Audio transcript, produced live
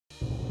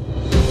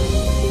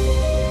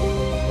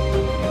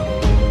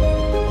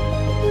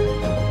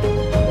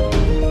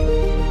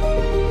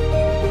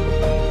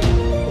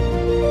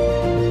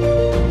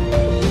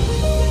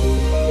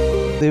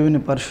దేవుని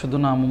పరిశుద్ధ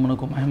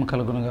నామమునకు మహిమ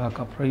కలుగును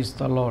గాక. Praise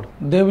the lord.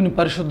 దేవుని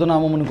పరిశుద్ధ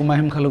నామమునకు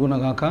మహిమ కలుగును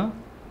గాక.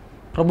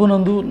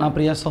 ప్రభునందు నా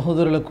ప్రియ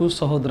సహోదరులకు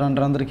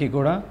సహోదరులందరికీ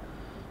కూడా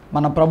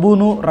మన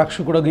ప్రభువును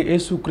రక్షకుడగు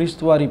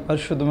యేసుక్రీస్తు వారి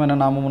పరిశుద్ధమైన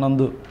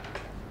నామమునందు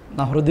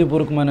నా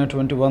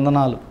హృదయపూర్వకమైనటువంటి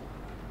వందనాలు.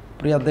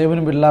 ప్రియ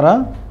దేవుని బిడ్డలారా,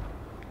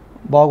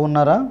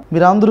 బాగున్నారా?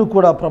 మీరందరూ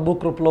కూడా ప్రభు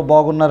కృపలో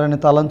బాగున్నారని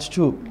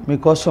తలంచుచు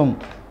మీకోసం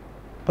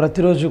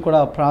ప్రతిరోజు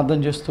కూడా ప్రార్థన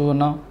చేస్తూ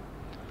ఉన్నాం.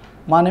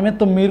 మా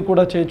నిమిత్తం మీరు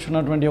కూడా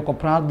చేర్చున్నటువంటి ఒక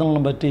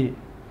ప్రార్థనలను బట్టి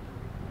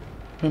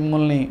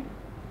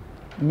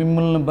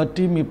మిమ్మల్ని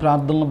బట్టి మీ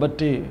ప్రార్థనలను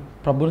బట్టి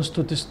ప్రభుని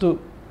స్తుతిస్తూ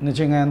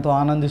నిజంగా ఎంతో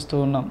ఆనందిస్తూ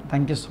ఉన్నాం.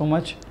 Thank you so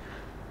much.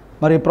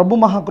 మరి ప్రభు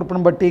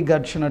మహాకృపను బట్టి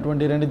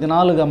గడిచినటువంటి 2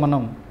 దినాలుగా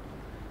మనం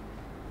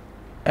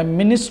ఎ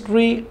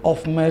మినిస్ట్రీ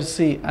ఆఫ్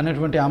మెర్సీ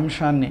అనేటువంటి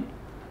అంశాన్ని,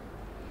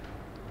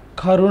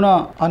 కరుణ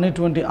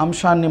అనేటువంటి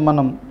అంశాన్ని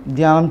మనం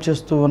ధ్యానం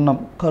చేస్తూ ఉన్నాం.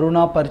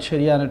 కరుణా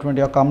పరిచర్య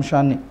అనేటువంటి ఒక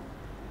అంశాన్ని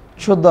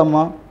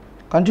చూద్దామా?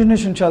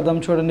 కంటిన్యూషన్ చేద్దాం.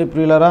 చూడండి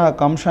ప్రియులారా, ఆ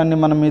అంశాన్ని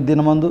మనం ఈ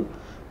దినమందు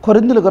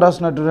కొరింథీయులకు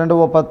రాసినట్టు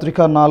 2వ పత్రిక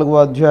 4వ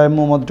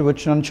అధ్యాయము 1వ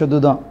వచనం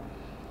చదువుదాం.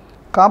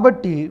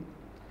 కాబట్టి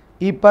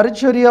ఈ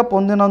పరిచర్య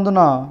పొందినందున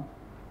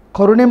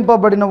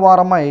కరుణింపబడిన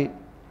వారమై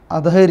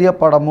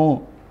అధైర్యపడము.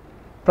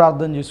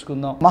 ప్రార్థన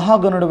చేసుకుందాం.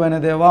 మహాగణుడైన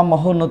దేవా,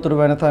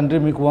 మహోన్నతుడైన తండ్రి,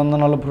 మీకు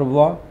వందనాలు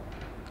ప్రభువా.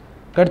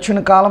 గడిచిన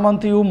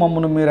కాలమంతయు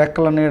మమ్మను మీ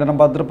రెక్కల నీడన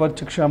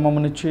భద్రపరిచి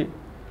క్షేమమునిచ్చి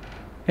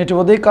నేటి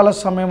ఉదయకాల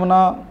సమయమున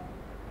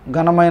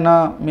ఘనమైన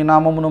మీ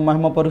నామమును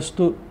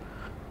మహిమపరుస్తూ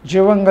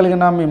జీవం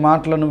కలిగిన మీ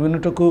మాటలను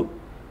వినుటకు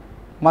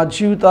మా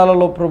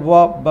జీవితాలలో ప్రభువా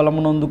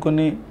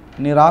బలమునందుకొని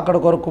నీ రాకడ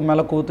కొరకు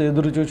మెలకువతో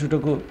ఎదురు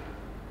చూచుటకు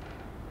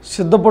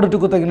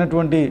సిద్ధపడుటకు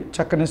తగినటువంటి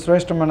చక్కని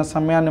శ్రేష్టమైన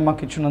సమయాన్ని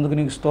మాకు ఇచ్చినందుకు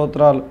నీకు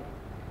స్తోత్రాలు.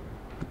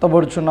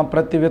 విత్తబడుచున్న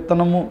ప్రతి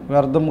విత్తనము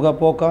వ్యర్థముగా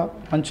పోక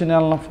మంచి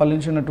నేలను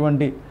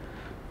ఫలించినటువంటి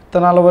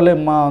విత్తనాల వలె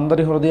మా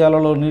అందరి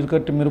హృదయాలలో నీరు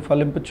కట్టి మీరు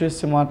ఫలింపు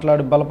చేసి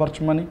మాట్లాడి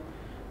బలపరచమని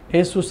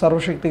యేసు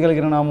సర్వశక్తి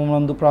కలిగిన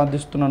నామమునందు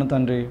ప్రార్థిస్తున్నాను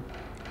తండ్రి.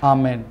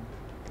 ఆమెన్.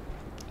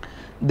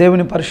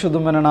 దేవుని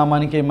పరిశుద్ధమైన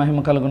నామానికి మహిమ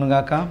కలుగును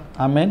గాక.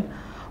 ఆమెన్.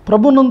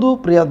 ప్రభునందు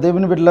ప్రియ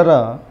దేవుని బిడ్డలారా,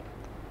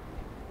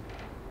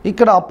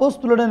 ఇక్కడ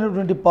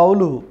అపోస్తులుడైనటువంటి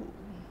పౌలు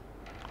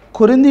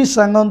కొరింథీ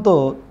సంఘంతో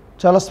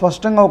చాలా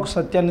స్పష్టంగా ఒక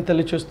సత్యాన్ని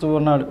తెలియచేస్తూ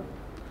ఉన్నాడు.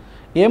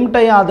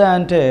 ఏమిటయ్యా అదే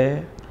అంటే,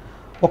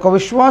 ఒక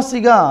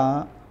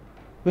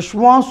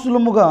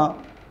విశ్వాసులముగా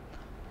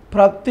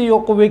ప్రతి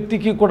ఒక్క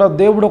వ్యక్తికి కూడా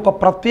దేవుడు ఒక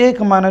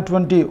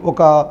ప్రత్యేకమైనటువంటి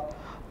ఒక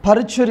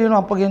పరిచర్యను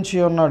అప్పగించి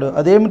ఉన్నాడు.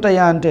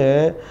 అదేమిటయ్యా అంటే,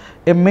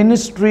 ఎ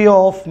ministry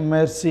of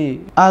mercy.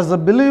 As the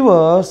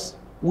believers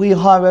we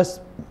have a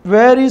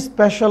very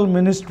special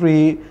ministry,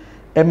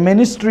 a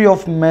ministry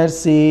of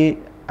mercy,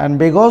 and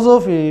because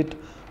of it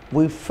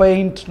we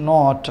faint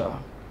not.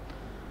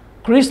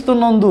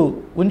 క్రీస్తునందు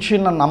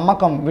ఉంచిన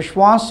నమ్మకం,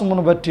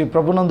 విశ్వాసమును బట్టి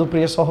ప్రభునందు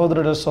ప్రియ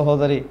సహోదరుడు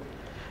సహోదరి,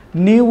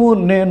 నీవు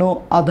నేను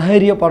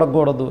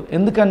అధైర్యపడకూడదు.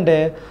 ఎందుకంటే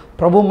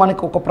ప్రభు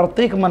మనకు ఒక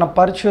ప్రత్యేకమైన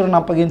పరిచర్యను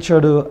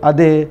అప్పగించాడు.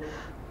 అదే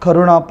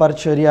కరుణా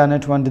పరిచర్య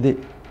అనేటువంటిది.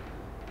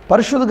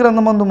 పరిశుద్ధ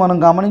గ్రంథమందు మనం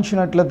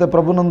గమనించినట్లయితే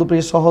ప్రభునందు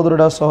ప్రియ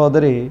సహోదరుడా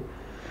సహోదరి,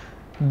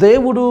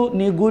 దేవుడు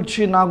నీ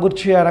గూర్చి నా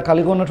గూర్చి ఆయన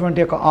కలిగి ఉన్నటువంటి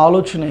ఒక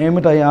ఆలోచన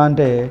ఏమిటయ్యా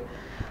అంటే,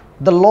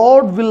 the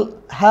lord will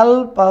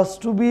help us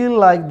to be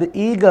like the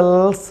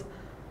eagles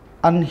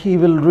and he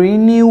will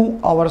renew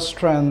hour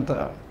strength.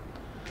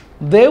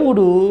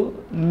 దేవుడు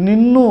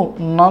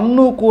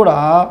నన్ను కూడా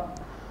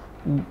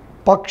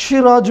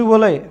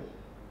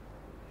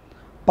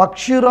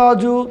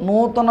పక్షిరాజు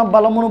నూతన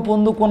బలమును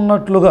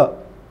పొందుకున్నట్లుగా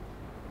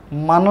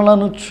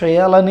మనలను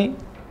చేయాలని,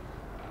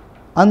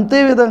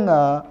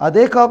 అంతేవిధంగా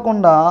అదే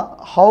కాకుండా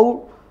how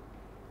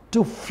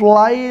to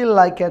fly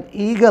like an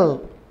eagle,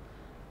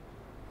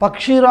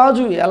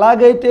 పక్షిరాజు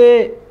ఎలాగైతే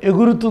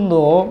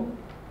ఎగురుతుందో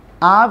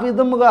ఆ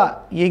విధముగా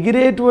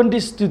ఎగిరేటువంటి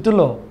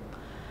స్థితిలో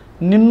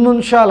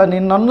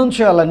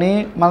నన్నుంచాలని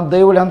మన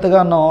దేవుడు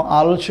ఎంతగానో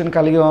ఆలోచన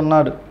కలిగి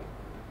ఉన్నాడు.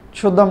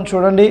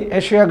 చూడండి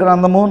యెషయా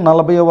గ్రంథము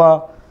 40వ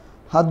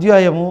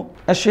అధ్యాయము,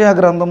 యెషయా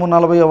గ్రంథము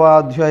 40వ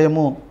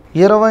అధ్యాయము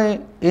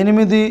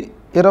 28,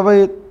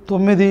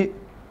 29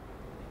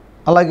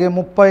 అలాగే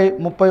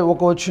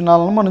 30-31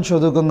 వచనాలను మనం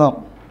చదువుకుందాం.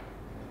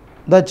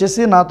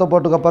 దయచేసి నాతో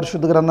పాటుగా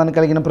పరిశుద్ధ గ్రంథాన్ని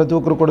కలిగిన ప్రతి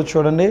ఒక్కరు కూడా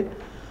చూడండి.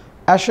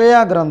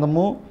 యెషయా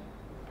గ్రంథము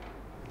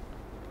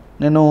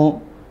నేను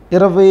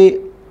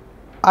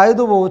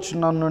 25వ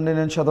వచనం నుండి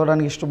నేను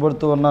చదవడానికి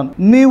ఇష్టపడుతూ ఉన్నాను.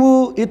 నీవు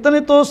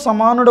ఇతనితో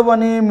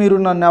సమానుడవని మీరు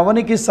నన్ను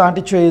ఎవనికి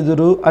సాటి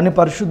చేయుదురు అని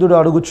పరిశుద్ధుడు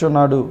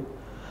అడుగుచున్నాడు.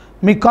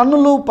 మీ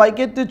కన్నులు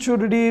పైకెత్తి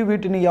చూడుడి,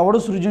 వీటిని ఎవడు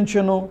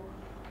సృజించెను?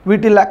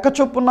 వీటి లెక్క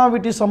చొప్పున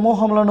వీటి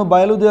సమూహములను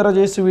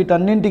బయలుదేరజేసి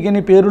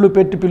వీటన్నింటికి పేర్లు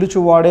పెట్టి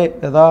పిలుచువాడే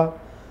కదా.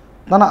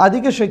 తన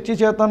అధిక శక్తి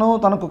చేతను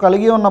తనకు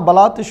కలిగి ఉన్న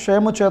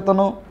బలాతిశయము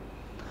చేతను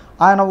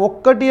ఆయన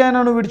ఒక్కటి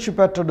ఆయనను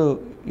విడిచిపెట్టడు.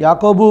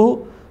 యాకోబు,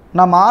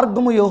 నా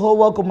మార్గము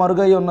యెహోవాకు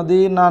మరుగై ఉన్నది,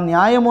 నా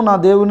న్యాయము నా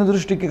దేవుని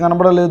దృష్టికి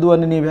కనబడలేదు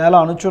అని నీవేళ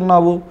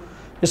అనుచున్నావు.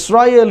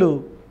 ఇశ్రాయేలు,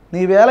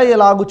 నీవేళ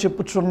ఎలాగూ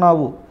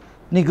చెప్పుచున్నావు?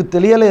 నీకు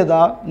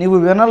తెలియలేదా? నీవు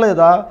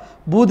వినలేదా?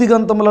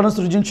 బూదిగంతములను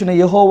సృజించిన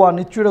యెహోవా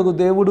నిత్యుడగు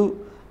దేవుడు,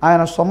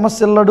 ఆయన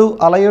సొమ్మసిల్లడు,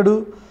 అలయడు,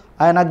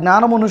 ఆయన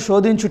జ్ఞానమును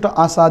శోధించుట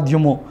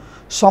అసాధ్యము.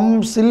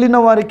 సొమ్మసిల్లిన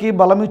వారికి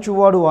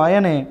బలమిచ్చువాడు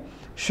ఆయనే,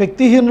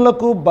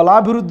 శక్తిహీనులకు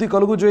బలాభివృద్ధి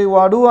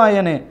కలుగుచేయువాడు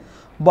ఆయనే.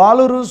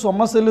 బాలురు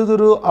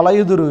సొమ్మసిల్లుదురు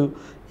అలయుదురు,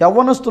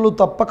 యవ్వనస్తులు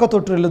తప్పక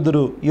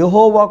తొట్టిల్లుదురు.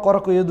 యెహోవా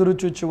కొరకు ఎదురు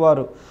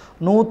చూచువారు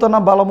నూతన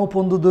బలము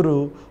పొందుదురు.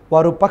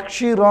 వారు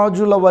పక్షి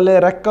రాజుల వలె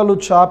రెక్కలు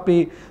చాపి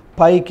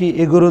పైకి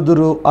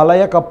ఎగురుదురు,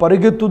 అలయక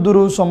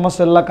పరిగెత్తుదురు,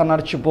 సొమ్మసిల్లక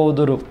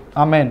నడిచిపోదురు.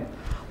 ఆమేన్.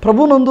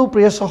 ప్రభునందు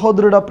ప్రియ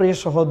సహోదరుడా, ప్రియ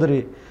సహోదరి,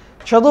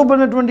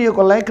 చదువుబడినటువంటి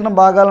ఒక లేఖన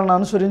భాగాలను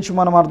అనుసరించి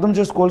మనం అర్థం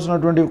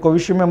చేసుకోవాల్సినటువంటి ఒక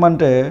విషయం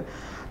ఏమంటే,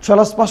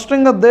 చాలా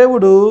స్పష్టంగా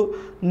దేవుడు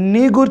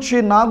నీ గురించి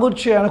నా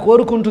గురించి ఆయన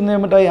కోరుకుంటుంది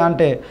ఏమిటాయి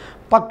అంటే,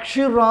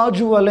 పక్షి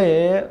రాజు వలె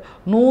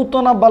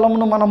నూతన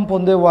బలమును మనం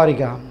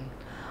పొందేవారిగా,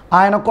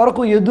 ఆయన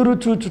కొరకు ఎదురు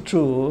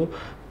చూచుచు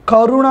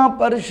కరుణా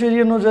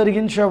పరిచర్యను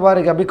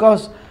జరిగించేవారిగా.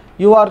 Because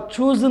you are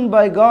chosen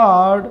by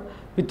God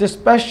with a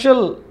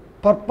special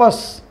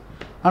purpose,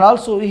 and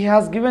also he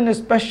has given a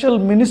special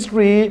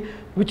ministry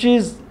which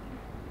is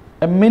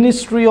a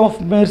ministry of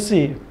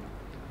mercy.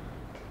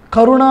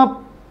 కరుణ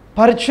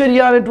పరిచర్య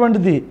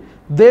అనేటువంటిది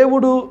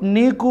దేవుడు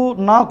నీకు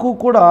నాకు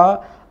కూడా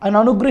ఆయన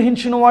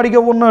అనుగ్రహించిన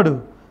వాడిగా ఉన్నాడు.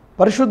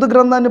 పరిశుద్ధ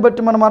గ్రంథాన్ని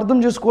బట్టి మనం అర్థం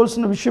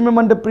చేసుకోవాల్సిన విషయం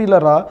ఏమంటే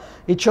ప్రియులరా,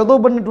 ఈ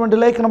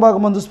చదవబడినటువంటి లేఖన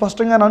భాగం ముందు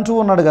స్పష్టంగా అంటూ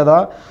ఉన్నాడు కదా,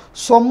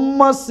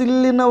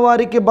 సొమ్మసిల్లిన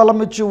వారికి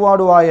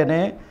బలమిచ్చువాడు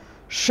ఆయనే,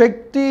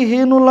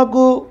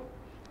 శక్తిహీనులకు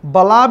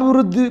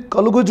బలాభివృద్ధి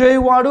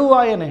కలుగుజేయువాడు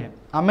ఆయనే.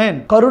 ఆమేన్.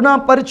 కరుణా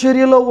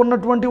పరిచర్యలో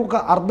ఉన్నటువంటి ఒక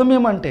అర్థం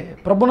ఏమంటే,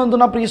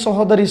 ప్రభునందున ప్రియ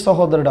సహోదరి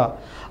సహోదరుడా,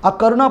 ఆ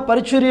కరుణా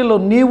పరిచర్యలో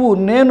నీవు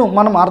నేను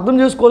మనం అర్థం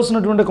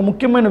చేసుకోవాల్సినటువంటి ఒక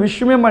ముఖ్యమైన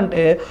విషయం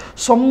ఏమంటే,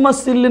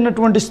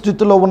 సొమ్మసిల్లినటువంటి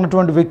స్థితిలో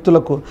ఉన్నటువంటి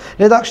వ్యక్తులకు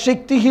లేదా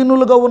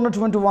శక్తిహీనులుగా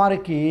ఉన్నటువంటి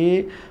వారికి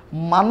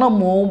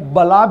మనము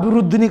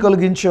బలాభివృద్ధిని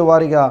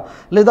కలిగించేవారిగా,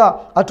 లేదా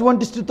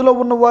అటువంటి స్థితిలో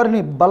ఉన్న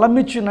వారిని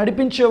బలమిచ్చి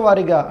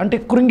నడిపించేవారిగా, అంటే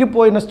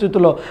కృంగిపోయిన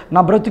స్థితిలో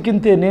నా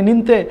బ్రతికింతే,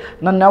 నేనింతే,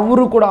 నన్ను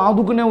ఎవరు కూడా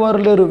ఆదుకునేవారు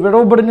లేరు,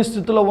 విడవబడిన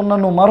స్థితిలో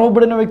ఉన్నాను,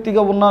 మరవబడిన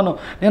వ్యక్తిగా ఉన్నాను,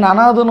 నేను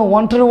అనాథను,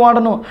 ఒంటరి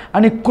వాడను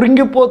అని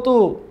కృంగిపోతూ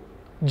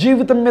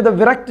జీవితం మీద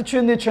విరక్తి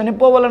చెంది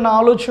చనిపోవాలన్న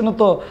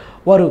ఆలోచనతో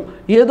వారు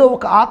ఏదో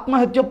ఒక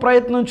ఆత్మహత్య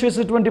ప్రయత్నం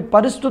చేసేటువంటి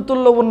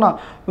పరిస్థితుల్లో ఉన్న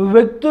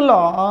వ్యక్తుల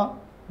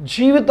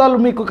జీవితాలు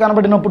మీకు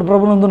కనబడినప్పుడు,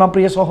 ప్రభునందు నా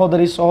ప్రియ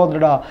సహోదరి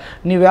సహోదరుడా,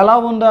 నీవెలా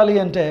ఉండాలి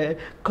అంటే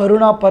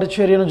కరుణా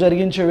పరిచర్యను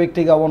జరిగించే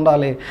వ్యక్తిగా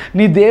ఉండాలి.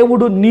 నీ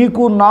దేవుడు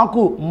నీకు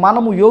నాకు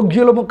మనము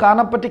యోగ్యులము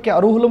కానప్పటికీ,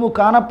 అర్హులము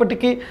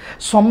కానప్పటికీ,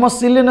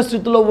 సొమ్మసిల్లిన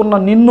స్థితిలో ఉన్న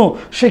నిన్ను,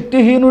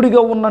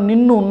 శక్తిహీనుడిగా ఉన్న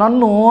నిన్ను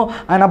నన్ను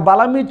ఆయన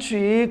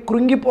బలమిచ్చి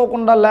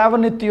కృంగిపోకుండా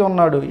లేవనెత్తి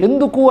ఉన్నాడు.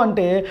 ఎందుకు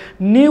అంటే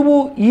నీవు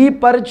ఈ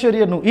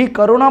పరిచర్యను, ఈ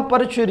కరుణా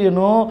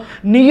పరిచర్యను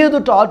నీ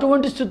ఎదుట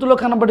అటువంటి స్థితిలో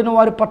కనబడిన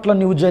వారి పట్ల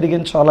నీవు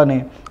జరిగించాలని.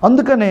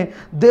 అందుకని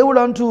దేవుడు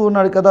అంటూ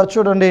ఉన్నాడు కదా,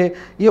 చూడండి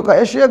ఈ యొక్క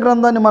యెషయా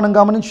గ్రంథాన్ని మనం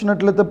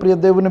గమనించినట్లయితే ప్రియ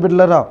దేవుని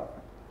బిడ్డలారా,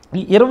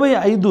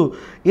 25,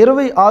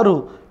 26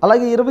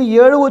 అలాగే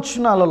 27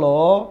 వచనాలలో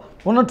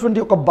ఉన్నటువంటి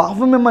ఒక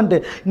భావం ఏమంటే,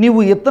 నీవు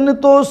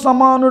ఇతనితో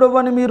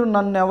సమానుడవని మీరు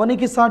నన్ను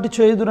ఎవనికి సాటి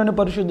చేయుదురని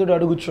పరిశుద్ధుడు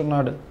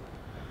అడుగుచున్నాడు.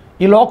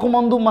 ఈ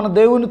లోకమందు మన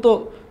దేవునితో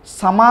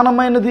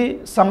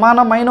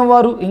సమానమైన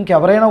వారు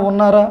ఇంకెవరైనా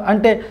ఉన్నారా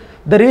అంటే,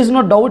 there is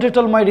no doubt at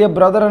all my dear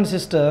brother and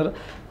sister,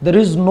 there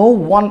is no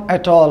one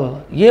at all.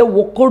 ఏ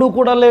ఒక్కడు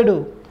కూడా లేడు.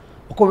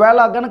 ఒకవేళ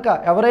గనక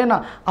ఎవరైనా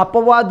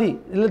అపవాది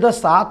లేదా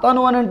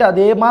సాతాను అని అంటే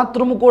అదే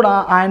మాత్రము కూడా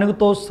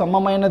ఆయనతో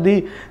సమమైనది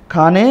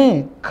కానే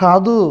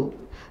కాదు.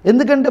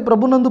 ఎందుకంటే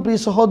ప్రభునందు ప్రియ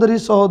సహోదరి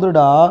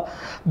సహోదరుడా,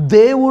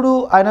 దేవుడు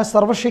ఆయన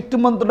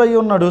సర్వశక్తిమంతుడై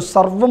ఉన్నాడు.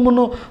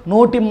 సర్వమును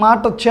నోటి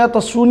మాట చేత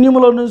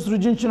శూన్యములను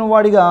సృజించిన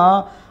వాడిగా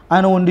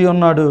ఆయన ఉండి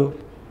ఉన్నాడు.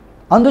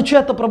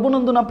 అందుచేత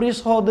ప్రభునందు నా ప్రియ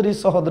సహోదరి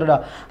సహోదరుడా,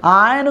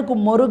 ఆయనకు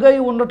మరుగై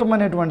ఉండటం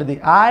అనేటువంటిది,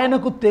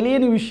 ఆయనకు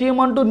తెలియని విషయం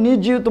అంటూ నీ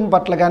జీవితం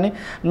పట్ల కానీ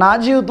నా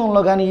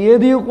జీవితంలో కానీ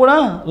ఏది కూడా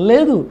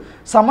లేదు.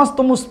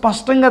 సమస్తము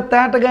స్పష్టంగా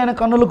తేటగా ఆయన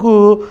కన్నులకు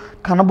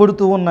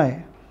కనబడుతూ ఉన్నాయి.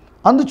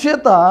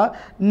 అందుచేత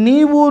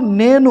నీవు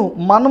నేను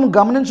మనం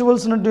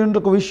గమనించవలసినటువంటి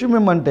ఒక విషయం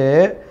ఏమంటే,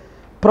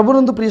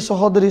 ప్రభునందు ప్రియ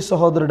సహోదరి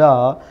సహోదరుడా,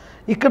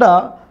 ఇక్కడ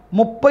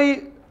 30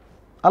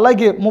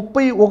 అలాగే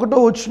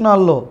 31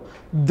 వచనాల్లో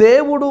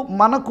దేవుడు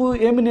మనకు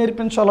ఏమి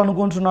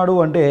నేర్పించాలనుకుంటున్నాడు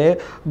అంటే,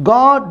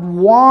 God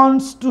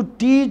wants to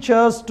teach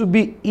us to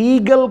be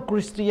eagle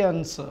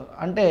Christians.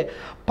 అంటే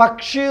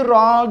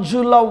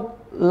పక్షిరాజుల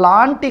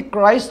లాంటి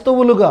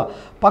క్రైస్తవులుగా,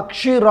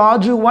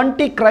 పక్షిరాజు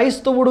వంటి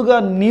క్రైస్తవుడుగా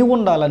నీవు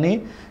ఉండాలని,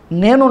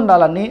 నేను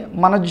ఉండాలని,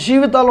 మన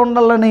జీవితాలు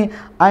ఉండాలని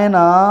ఆయన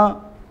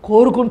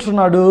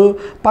కోరుకుంటున్నాడు.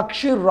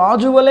 పక్షి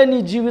రాజు వలె నీ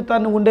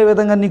జీవితాన్ని ఉండే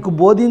విధంగా నీకు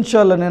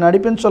బోధించాలని,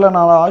 నడిపించాలని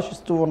అలా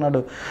ఆశిస్తూ ఉన్నాడు.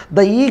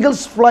 The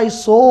eagles fly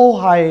so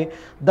high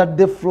that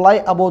they fly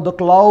above the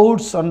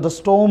clouds and the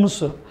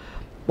storms.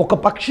 ఒక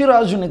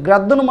పక్షిరాజుని,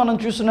 గ్రద్దను మనం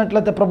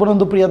చూసినట్లయితే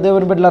ప్రభునందు ప్రియ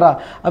దేవుని బిడ్డలారా,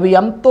 అవి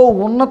ఎంతో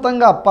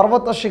ఉన్నతంగా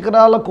పర్వత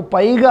శిఖరాలకు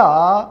పైగా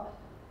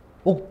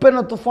ఉప్పెన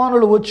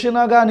తుఫానులు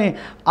వచ్చినా కానీ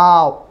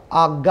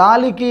ఆ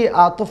గాలికి,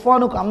 ఆ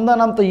తుఫానుకు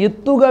అందనంత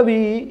ఎత్తుగా అవి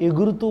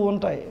ఎగురుతూ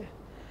ఉంటాయి.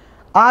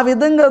 ఆ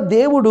విధంగా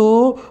దేవుడు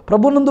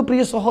ప్రభునందు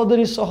ప్రియ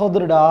సహోదరి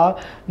సహోదరుడా,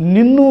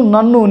 నిన్ను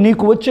నన్ను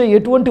నీకు వచ్చే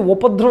ఎటువంటి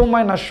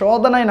ఉపద్రవమైన,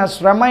 శోధనైన,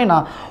 శ్రమైన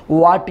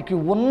వాటికి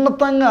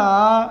ఉన్నతంగా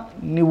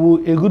నువ్వు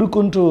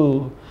ఎగురుకుంటూ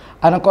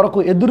ఆయన కొరకు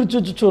ఎదురు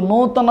చూచుచు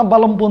నూతన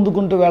బలం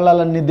పొందుకుంటూ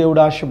వెళ్ళాలని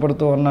దేవుడు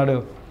ఆశపడుతూ ఉన్నాడు.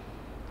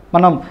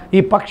 మనం ఈ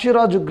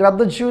పక్షిరాజు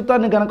గ్రద్ద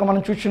జీవితాన్ని కనుక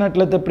మనం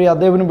చూసినట్లయితే ప్రియ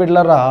దేవుని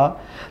బిడ్డలారా,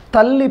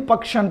 తల్లి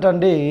పక్షి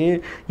అంటండి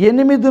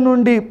 8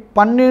 నుండి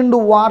 12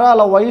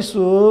 వారాల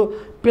వయసు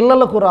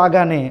పిల్లలకు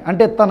రాగానే,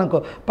 అంటే తనకు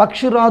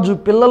పక్షిరాజు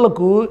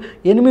పిల్లలకు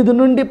 8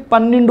 నుండి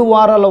 12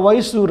 వారాల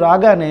వయసు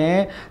రాగానే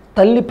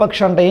తల్లి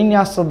పక్షి అంటే ఏం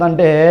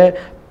చేస్తుందంటే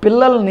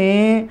పిల్లల్ని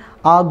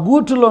ఆ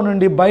గూటిలో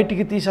నుండి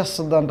బయటికి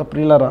తీసేస్తుందంట.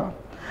 ప్రియులరా,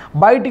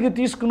 బయటికి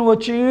తీసుకుని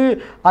వచ్చి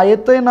ఆ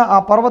ఎత్తైన ఆ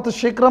పర్వత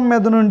శిఖరం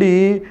మీద నుండి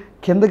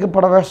కిందకి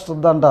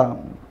పడవేస్తుందంట.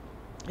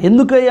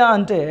 ఎందుకయ్యా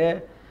అంటే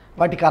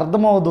వాటికి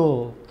అర్థమవుదు.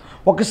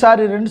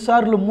 ఒకసారి, 2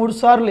 సార్లు, 3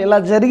 సార్లు ఇలా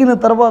జరిగిన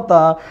తర్వాత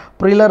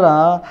ప్రియులరా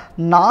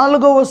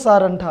 4వ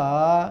సారంట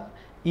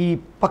ఈ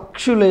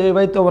పక్షులు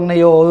ఏవైతే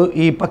ఉన్నాయో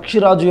ఈ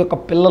పక్షిరాజు యొక్క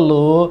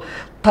పిల్లలు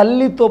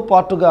తల్లితో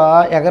పాటుగా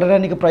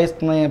ఎగరడానికి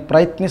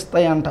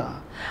ప్రయత్నిస్తాయంట.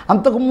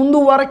 అంతకుముందు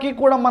వరకు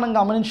కూడా మనం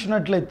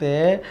గమనించినట్లయితే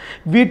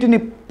వీటిని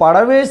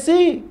పడవేసి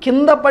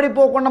కింద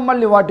పడిపోకుండా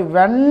మళ్ళీ వాటి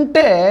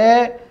వెంటే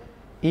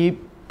ఈ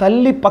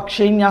తల్లి పక్షి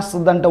ఏం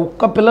చేస్తుందంటే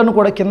ఒక్క పిల్లను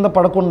కూడా కింద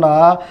పడకుండా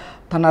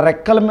తన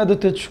రెక్కల మీద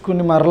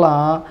తెచ్చుకుని మరలా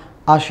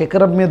ఆ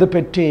శిఖరం మీద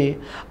పెట్టి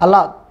అలా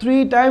 3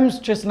 టైమ్స్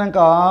చేసినాక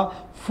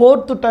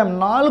 4th టైం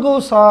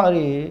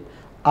 4వసారి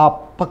ఆ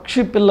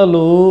పక్షి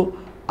పిల్లలు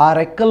ఆ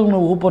రెక్కలను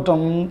ఊపటం,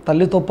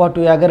 తల్లితో పాటు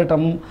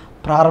ఎగరటం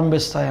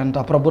ప్రారంభిస్తాయంట.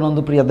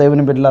 ప్రభునందు ప్రియ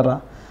దేవుని బిడ్డలారా,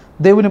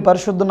 దేవుని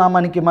పరిశుద్ధ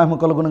నామానికి మహిమ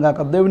కలుగును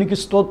గాక. దేవునికి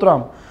స్తోత్రం.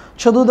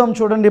 చదువుదాం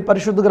చూడండి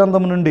పరిశుద్ధ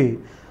గ్రంథం నుండి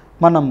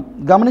మనం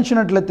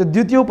గమనించినట్లయితే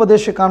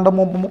ద్వితీయోపదేశ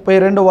కాండము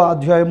 32వ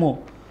అధ్యాయము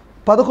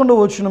 11వ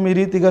వచనం ఈ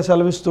రీతిగా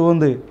సెలవిస్తూ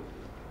ఉంది.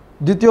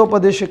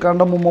 ద్వితీయోపదేశ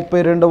కాండము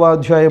 32వ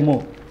అధ్యాయము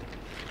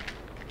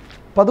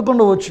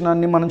 11వ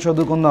వచనాన్ని మనం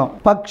చదువుకుందాం.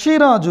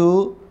 పక్షిరాజు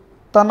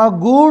తన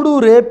గూడు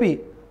రేపి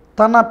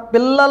తన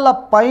పిల్లల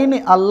పైని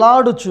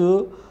అల్లాడుచు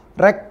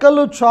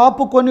రెక్కలు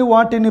చాపుకొని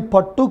వాటిని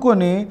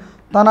పట్టుకొని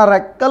తన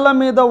రెక్కల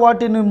మీద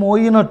వాటిని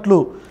మోయినట్లు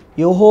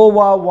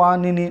యెహోవా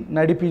వానిని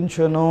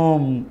నడిపించెను.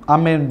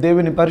 ఆమేన్.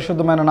 దేవుని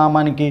పరిశుద్ధమైన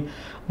నామానికి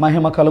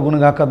మహిమ కలుగును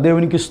గాక.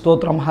 దేవునికి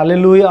స్తోత్రం.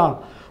 హల్లెలూయా.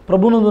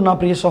 ప్రభునందు నా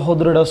ప్రియ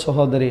సహోదరుడా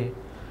సహోదరి,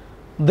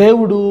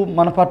 దేవుడు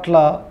మన పట్ల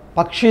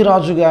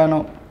పక్షిరాజుగా ఆయన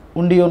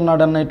ఉండి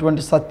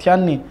ఉన్నాడన్నటువంటి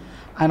సత్యాన్ని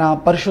ఆయన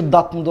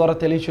పరిశుద్ధాత్మ ద్వారా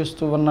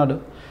తెలియచేస్తూ ఉన్నాడు.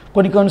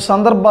 కొన్ని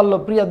సందర్భాల్లో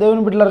ప్రియ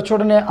దేవుని బిడ్డలారా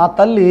చూడనే ఆ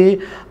తల్లి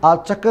ఆ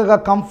చక్కగా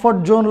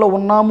కంఫర్ట్ జోన్లో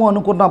ఉన్నాము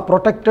అనుకున్న,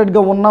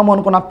 ప్రొటెక్టెడ్గా ఉన్నాము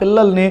అనుకున్న ఆ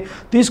పిల్లల్ని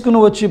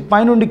తీసుకుని వచ్చి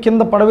పైనుండి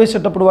కింద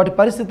పడవేసేటప్పుడు వాటి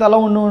పరిస్థితి ఎలా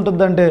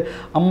ఉంటుందంటే,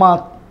 అమ్మ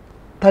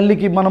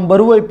తల్లికి మనం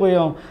బరువు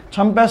అయిపోయాం,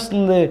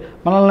 చంపేస్తుంది,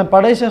 మనల్ని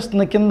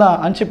పడేసేస్తుంది కింద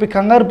అని చెప్పి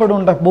కంగారు పడి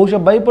ఉంటాయి, బహుశా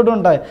భయపడి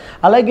ఉంటాయి.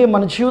 అలాగే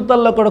మన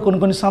జీవితాల్లో కూడా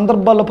కొన్ని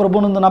సందర్భాల్లో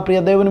ప్రభునందు నా ప్రియ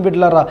దేవుని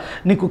బిడ్డలారా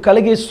నీకు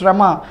కలిగే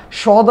శ్రమ,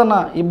 శోధన,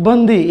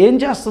 ఇబ్బంది ఏం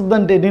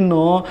చేస్తుందంటే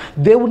నిన్ను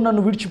దేవుడు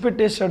నన్ను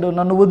విడిచిపెట్టేశాడు,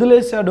 నన్ను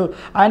వదిలేశాడు,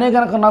 ఆయనే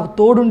కనుక నాకు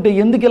తోడుంటే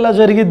ఎందుకు ఇలా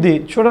జరిగిద్ది.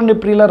 చూడండి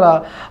ప్రియులరా,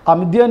 ఆ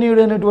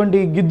మిద్యానీయుడైనటువంటి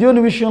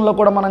గిద్యోని విషయంలో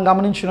కూడా మనం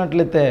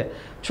గమనించినట్లయితే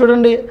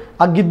చూడండి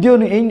ఆ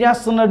గిద్యోని ఏం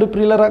చేస్తున్నాడు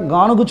ప్రియులరా,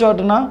 గానుగు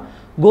చాటున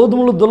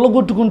గోధుమలు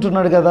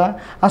దొల్లగొట్టుకుంటున్నాడు కదా.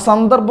 ఆ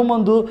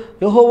సందర్భమందు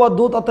యెహోవా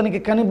దూత అతనికి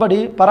కనిబడి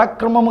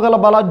పరాక్రమము గల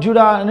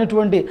బలాఢ్యుడా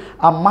అనేటువంటి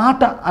ఆ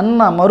మాట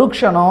అన్న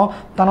మరుక్షణం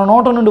తన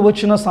నోట నుండి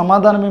వచ్చిన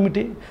సమాధానం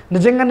ఏమిటి?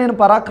 నిజంగా నేను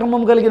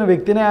పరాక్రమం కలిగిన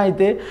వ్యక్తినే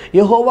అయితే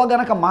యెహోవా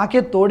గనక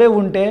మాకే తోడే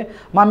ఉంటే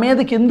మా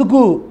మీదకి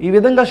ఎందుకు ఈ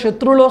విధంగా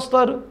శత్రువులు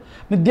వస్తారు?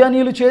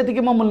 మిద్యానీయుల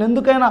చేతికి మమ్మల్ని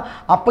ఎందుకైనా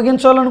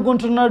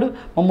అప్పగించాలనుకుంటున్నాడు?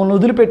 మమ్మల్ని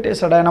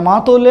వదిలిపెట్టేశాడు. ఆయన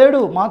మాతో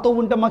లేడు, మాతో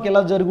ఉంటే మాకు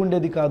ఇలా జరిగి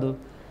ఉండేది కాదు.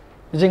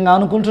 నిజంగా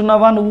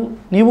అనుకుంటున్నావా?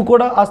 నీవు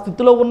కూడా ఆ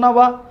స్థితిలో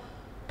ఉన్నావా?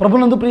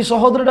 ప్రభునందు ప్రియ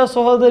సహోదరుడా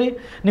సహోదరి,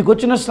 నీకు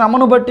వచ్చిన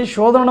శ్రమను బట్టి,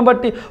 శోధనను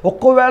బట్టి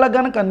ఒక్కవేళ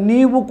గనక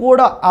నీవు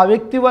కూడా ఆ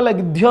వ్యక్తి వల్ల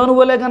గిద్యోను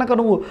వలె గనక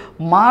నువ్వు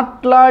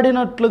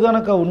మాట్లాడినట్లు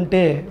గనక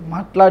ఉంటే,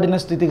 మాట్లాడిన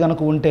స్థితి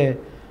గనక ఉంటే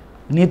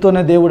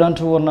నీతోనే దేవుడు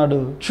అంటూ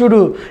ఉన్నాడు.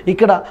 చూడు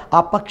ఇక్కడ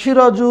ఆ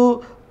పక్షిరాజు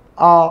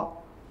ఆ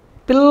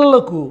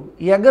పిల్లలకు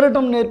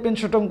ఎగరటం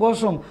నేర్పించటం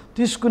కోసం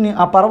తీసుకుని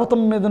ఆ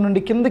పర్వతం మీద నుండి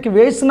కిందకి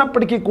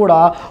వేసినప్పటికీ కూడా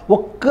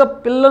ఒక్క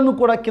పిల్లను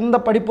కూడా కింద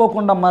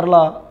పడిపోకుండా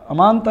మరలా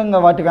అమాంతంగా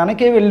వాటి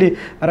వెనకే వెళ్ళి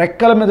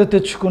రెక్కల మీద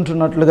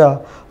తెచ్చుకుంటున్నట్లుగా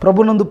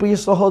ప్రభునందు ప్రియ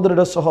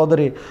సహోదరుడ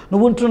సహోదరి,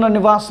 నువ్వు ఉంటున్న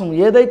నివాసం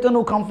ఏదైతే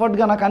నువ్వు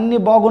కంఫర్ట్గా నాకు అన్నీ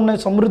బాగున్నాయి,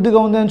 సమృద్ధిగా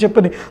ఉంది అని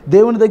చెప్పి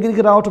దేవుని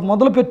దగ్గరికి రావటం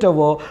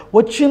మొదలుపెట్టావో,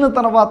 వచ్చిన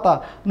తర్వాత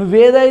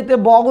నువ్వేదైతే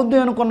బాగుంది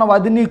అనుకున్నావో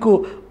అది నీకు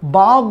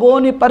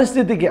బాగోని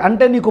పరిస్థితికి,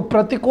 అంటే నీకు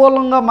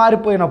ప్రతికూలంగా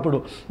మారిపోయినప్పుడు,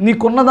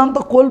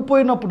 నీకున్నదంతా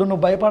కోల్పోయినప్పుడు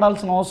నువ్వు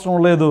భయపడాల్సిన అవసరం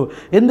లేదు.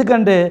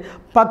 ఎందుకంటే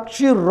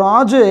పక్షి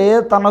రాజే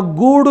తన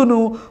గూడును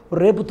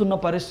రేపుతున్న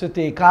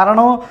పరిస్థితి.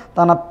 కారణం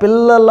తన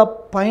పిల్లల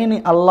పైని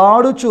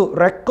అల్లాడుచు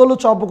రెక్కలు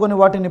చాపుకొని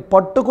వాటిని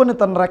పట్టుకొని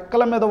తన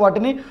రెక్కల మీద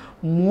వాటిని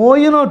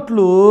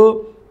మోయినట్లు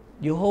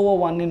యెహోవా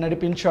వాణ్ణి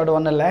నడిపించాడు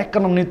అన్న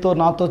లేఖనం నీతో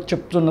నాతో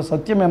చెప్తున్న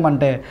సత్యం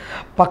ఏమంటే,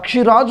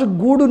 పక్షిరాజు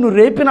గూడును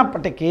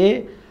రేపినప్పటికీ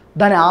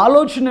దాని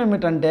ఆలోచన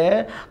ఏమిటంటే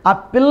ఆ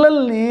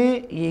పిల్లల్ని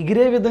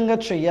ఎగిరే విధంగా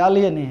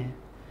చెయ్యాలి అని.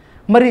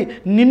 మరి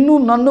నిన్ను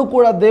నన్ను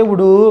కూడా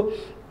దేవుడు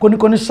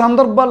కొన్ని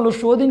సందర్భాల్లో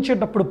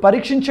శోధించేటప్పుడు,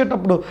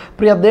 పరీక్షించేటప్పుడు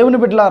ప్రియ దేవుని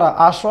బిడ్డలారా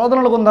ఆ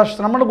శోధనల గుండా,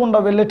 శ్రమల గుండా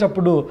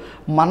వెళ్ళేటప్పుడు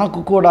మనకు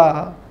కూడా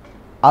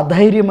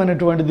అధైర్యం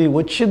అనేటువంటిది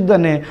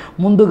వచ్చిద్దనే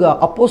ముందుగా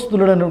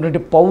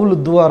అపోస్తులుడైనటువంటి పౌలు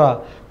ద్వారా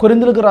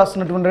కొరింథీయులకు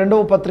రాసినటువంటి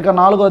 2వ పత్రిక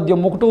 4వ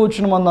అధ్యాయం 1వ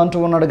వచనం అంటూ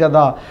ఉన్నాడు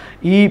కదా,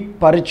 ఈ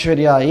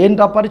పరిచర్య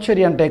ఏంటి? ఆ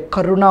పరిచర్య అంటే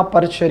కరుణా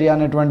పరిచర్య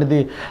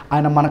అనేటువంటిది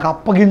ఆయన మనకు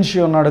అప్పగించి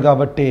ఉన్నాడు.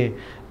 కాబట్టి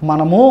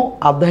మనము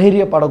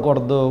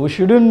అధైర్యపడకూడదు. వి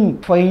student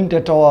faint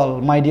at all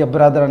my dear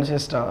brother and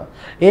sister.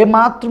 ఏ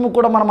మాత్రము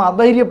కూడా మనం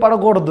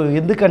అధైర్యపడకూడదు.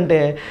 ఎందుకంటే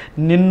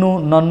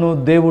నన్ను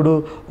దేవుడు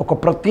ఒక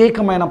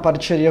ప్రత్యేకమైన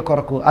పరిచర్య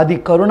కొరకు, అది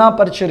కరుణా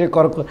పరిచర్య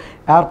కొరకు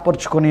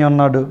ఏర్పరచుకొని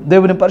ఉన్నాడు.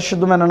 దేవుని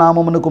పరిశుద్ధమైన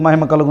నామమునకు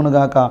మహిమ కలుగును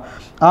గాక.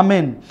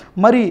 ఆమేన్.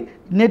 మరి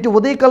నేటి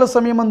ఉదయకాల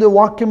సమయమందు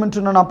వాక్యం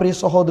వింటున్న నా ప్రియ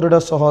సహోదరుడ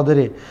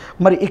సహోదరి,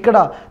 మరి ఇక్కడ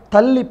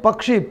తల్లి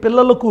పక్షి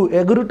పిల్లలకు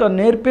ఎగురుట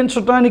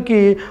నేర్పించటానికి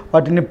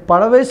వాటిని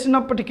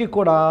పడవేసినప్పటికీ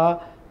కూడా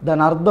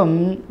దాని అర్థం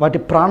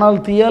వాటి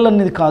ప్రాణాలు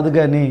తీయాలనేది కాదు,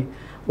 కానీ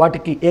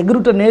వాటికి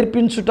ఎగురుట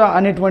నేర్పించుట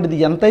అనేటువంటిది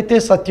ఎంతైతే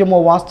సత్యమో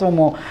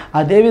వాస్తవమో,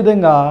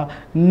 అదేవిధంగా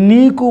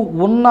నీకు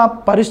ఉన్న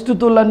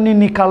పరిస్థితులన్నీ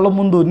నీ కళ్ళ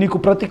ముందు నీకు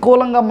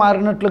ప్రతికూలంగా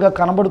మారినట్లుగా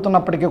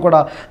కనబడుతున్నప్పటికీ కూడా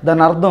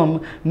దాని అర్థం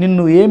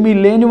నిన్ను ఏమీ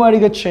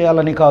లేనివాడిగా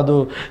చేయాలని కాదు,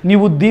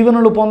 నీవు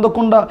దీవెనలు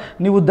పొందకుండా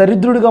నీవు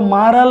దరిద్రుడిగా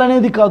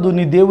మారాలనేది కాదు.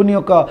 నీ దేవుని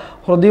యొక్క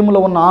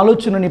హృదయంలో ఉన్న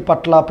ఆలోచన నీ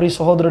పట్ల ప్రియ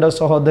సహోదరుడ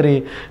సహోదరి,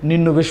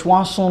 నిన్ను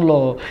విశ్వాసంలో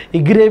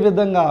ఎగిరే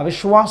విధంగా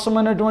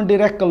విశ్వాసమైనటువంటి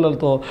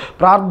రెక్కలతో,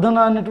 ప్రార్థన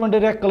అనేటువంటి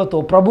రెక్కలతో,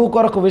 ప్రభు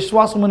కొరకు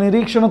విశ్వాసము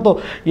నిరీక్షణతో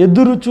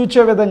ఎదురు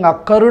చూచే విధంగా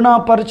కరుణా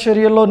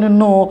పరిచర్యలో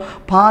నిన్ను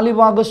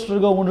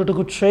పాలిభాగస్తుడిగా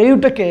ఉండుటకు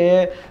చేయుటకే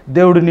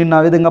దేవుడు నిన్ను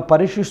ఆ విధంగా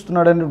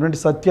పరీక్షిస్తున్నాడు అనేటువంటి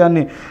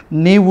సత్యాన్ని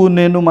నీవు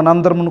నేను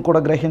మనందరమును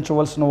కూడా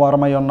గ్రహించవలసిన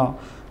వారమై ఉన్నాం.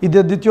 ఇది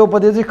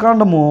ద్వితీయోపదేశ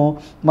కాండము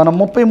మనం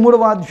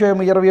 33వ అధ్యాయం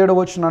 27వ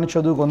వచనాన్ని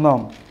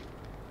చదువుకుందాం.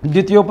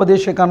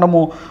 ద్వితీయోపదేశ కాండము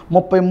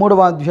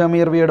 33వ అధ్యాయం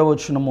 27వ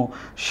వచనము.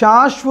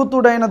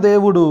 శాశ్వతుడైన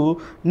దేవుడు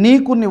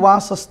నీకు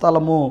నివాస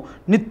స్థలము,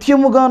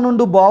 నిత్యముగా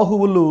నుండు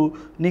బాహువులు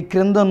నీ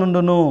క్రింద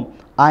నుండును,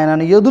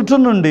 ఆయన ఎదుట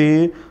నుండి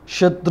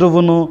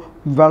శత్రువును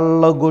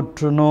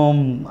వెళ్ళగొట్టును.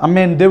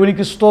 ఆమేన్.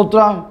 దేవునికి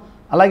స్తోత్రం.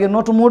 అలాగే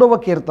 103వ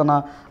కీర్తన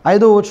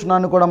 5వ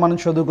వచనాన్ని కూడా మనం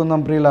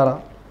చదువుకుందాం ప్రియులారా.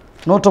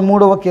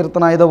 103వ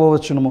కీర్తన 5వ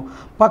వచనము.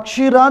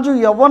 పక్షిరాజు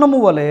యవ్వనము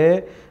వలె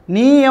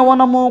నీ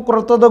యవ్వనము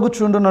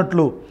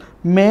కృతదగుచుండునట్లు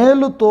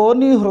మేలుతో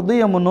నీ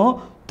హృదయమును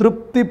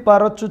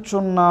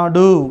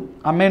తృప్తిపరచుచున్నాడు.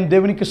 ఆమేన్.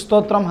 దేవునికి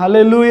స్తోత్రం.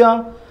 హల్లెలూయా.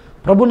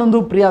 ప్రభునందు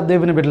ప్రియ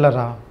దేవుని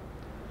బిడ్డలారా,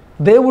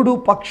 దేవుడు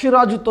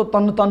పక్షిరాజుతో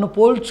తను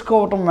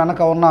పోల్చుకోవటం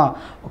వెనక ఉన్న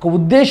ఒక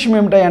ఉద్దేశం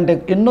ఏమిటంటే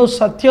ఎన్నో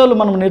సత్యాలు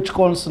మనం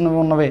నేర్చుకోవాల్సినవి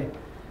ఉన్నవే.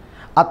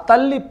 ఆ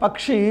తల్లి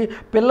పక్షి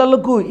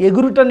పిల్లలకు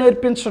ఎగురుట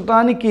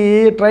నేర్పించడానికి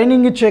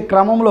ట్రైనింగ్ ఇచ్చే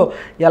క్రమంలో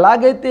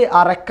ఎలాగైతే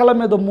ఆ రెక్కల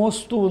మీద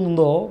మోస్తూ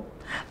ఉందో,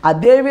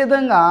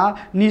 అదేవిధంగా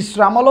నీ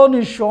శ్రమలో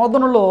నీ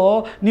శోధనలో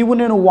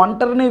నేను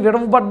ఒంటరిని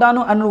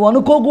విడవబడ్డాను అని నువ్వు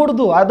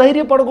అనుకోకూడదు,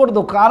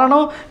 అధైర్యపడకూడదు.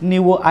 కారణం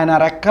నీవు ఆయన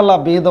రెక్కల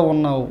మీద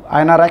ఉన్నావు,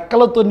 ఆయన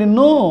రెక్కలతో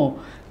నిన్ను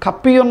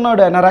కప్పి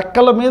ఉన్నాడు, ఆయన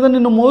రెక్కల మీద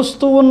నిన్ను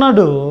మోస్తూ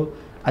ఉన్నాడు.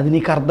 అది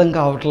నీకు అర్థం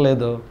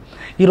కావట్లేదు.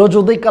 ఈరోజు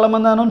ఉదయకాలం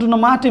మంది అని అంటున్న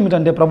మాట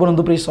ఏమిటంటే,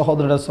 ప్రభునందు ప్రియ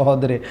సహోదరుడ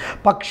సహోదరి,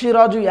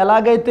 పక్షిరాజు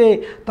ఎలాగైతే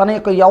తన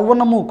యొక్క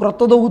యవ్వనము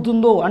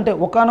క్రొత్తదవుతుందో, అంటే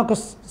ఒకానొక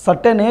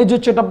సర్టెన్ ఏజ్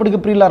వచ్చేటప్పటికి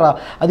ప్రియులారా,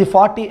 అది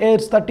 40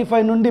 years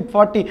 35 నుండి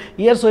 40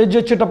 years ఏజ్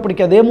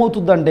వచ్చేటప్పటికి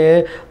అదేమవుతుందంటే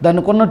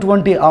దానికి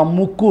ఉన్నటువంటి ఆ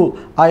ముక్కు,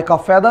 ఆ యొక్క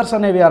ఫెదర్స్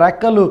అనేవి, ఆ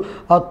రెక్కలు,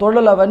 ఆ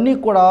తొడలు అవన్నీ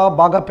కూడా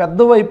బాగా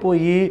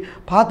పెద్దవైపోయి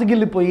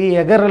పాతిగిల్లిపోయి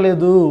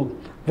ఎగరలేదు,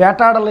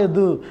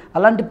 వేటాడలేదు.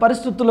 అలాంటి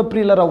పరిస్థితుల్లో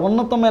ప్రియులారా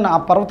ఉన్నతమైన ఆ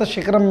పర్వత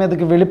శిఖరం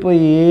మీదకి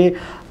వెళ్ళిపోయి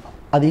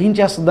అది ఏం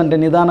చేస్తుందంటే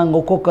నిదానంగా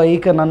ఒక్కొక్క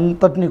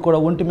ఈకనంతటిని కూడా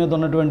ఒంటి మీద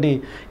ఉన్నటువంటి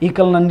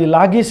ఈకలనన్నీ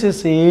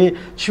లాగేసేసి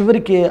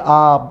చివరికి ఆ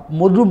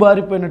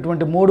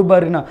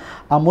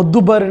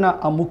మొద్దుబారిన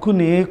ఆ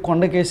ముక్కుని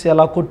కొండకేసి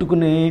అలా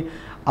కొట్టుకుని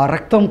ఆ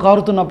రక్తం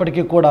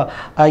కారుతున్నప్పటికీ కూడా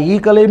ఆ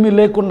ఈకలేమీ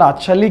లేకుండా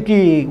చలికి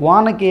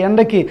వానకి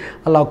ఎండకి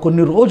అలా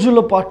కొన్ని రోజుల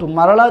పాటు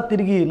మరలా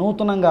తిరిగి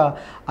నూతనంగా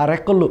ఆ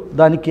రెక్కలు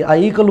దానికి ఆ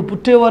ఈకలు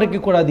పుట్టే వారికి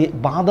కూడా అది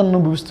బాధను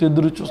అనుభవిస్తూ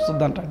ఎదురు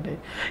చూస్తుందంటే,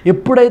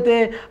 ఎప్పుడైతే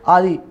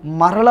అది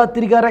మరలా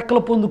తిరిగి ఆ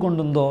రెక్కలు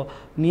పొందుకుంటుందో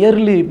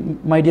nearly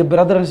my dear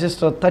brother and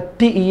sister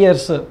 30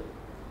 years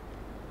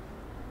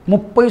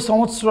 30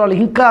 సంవత్సరాలు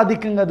ఇంకా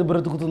అధికంగా అది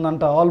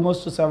బ్రతుకుతుందంట.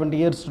 ఆల్మోస్ట్ 70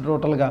 years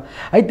టోటల్గా.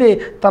 అయితే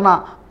తన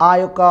ఆ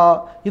యొక్క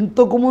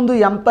ఇంతకుముందు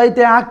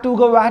ఎంతైతే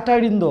యాక్టివ్గా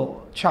వేటాడిందో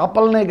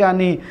చేపలనే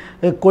కానీ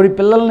కోడి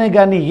పిల్లలనే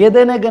కానీ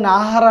ఏదైనా కానీ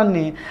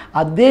ఆహారాన్ని,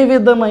 అదే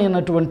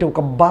విధమైనటువంటి ఒక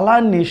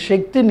బలాన్ని,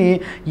 శక్తిని,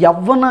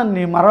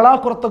 యవ్వనాన్ని మరలా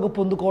కొత్తగా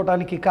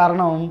పొందుకోవడానికి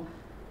కారణం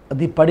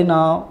అది పడిన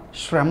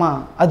శ్రమ.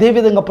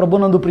 అదేవిధంగా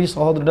ప్రభునందు ప్రియ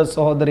సహోదరుడ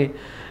సహోదరి,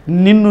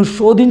 నిన్ను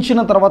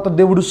శోధించిన తర్వాత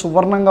దేవుడు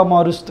సువర్ణంగా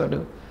మారుస్తాడు,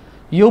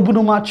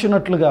 యోబును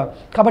మార్చినట్లుగా.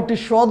 కాబట్టి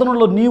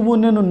శోధనలో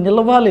నేను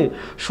నిలవాలి.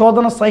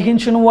 శోధన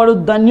సహించిన వాడు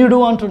ధన్యుడు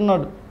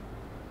అంటున్నాడు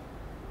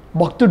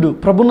భక్తుడు.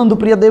 ప్రభునందు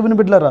ప్రియ దేవుని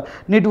బిడ్డలారా,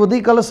 నేటి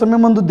ఉదయకాల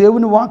సమయమందు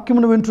దేవుని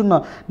వాక్యమును వింటున్న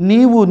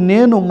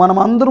నేను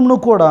మనమందరమును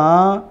కూడా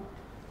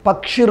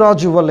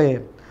పక్షిరాజు వలె,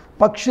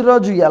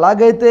 పక్షిరాజు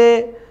ఎలాగైతే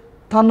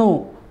తను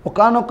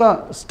ఒకానొక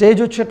స్టేజ్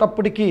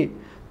వచ్చేటప్పటికి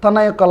తన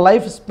యొక్క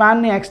లైఫ్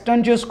స్పాన్ని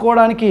ఎక్స్టెండ్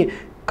చేసుకోవడానికి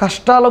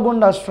కష్టాల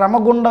గుండా, శ్రమ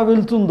గుండా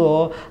వెళ్తుందో,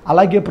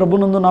 అలాగే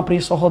ప్రభునందు నా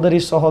ప్రియ సహోదరి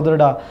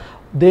సహోదరుడా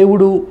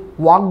దేవుడు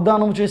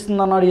వాగ్దానం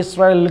చేసిందన్నాడు,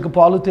 ఇశ్రాయేలుకి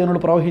పాలు తేనెలు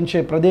ప్రవహించే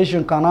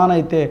ప్రదేశం కనాన్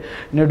అయితే,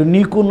 నేడు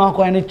నీకు నాకు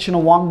ఆయన ఇచ్చిన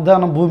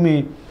వాగ్దాన భూమి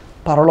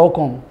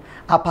పరలోకం.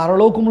 ఆ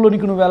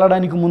పరలోకంలోనికి నువ్వు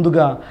వెళ్ళడానికి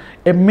ముందుగా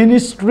ఎ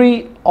మినిస్ట్రీ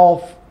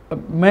ఆఫ్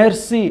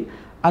మెర్సీ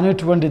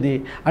అనేటువంటిది,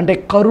 అంటే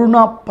కరుణ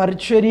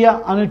పరిచర్య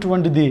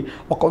అనేటువంటిది,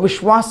 ఒక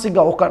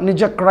విశ్వాసిగా, ఒక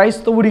నిజ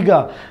క్రైస్తవుడిగా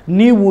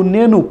నీవు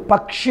నేను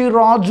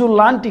పక్షిరాజు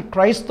లాంటి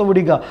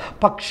క్రైస్తవుడిగా,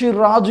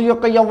 పక్షిరాజు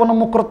యొక్క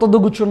యవ్వనము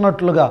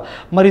క్రొత్తదుగుచున్నట్లుగా,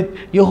 మరి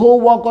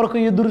యెహోవా కొరకు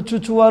ఎదురు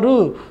చూచువారు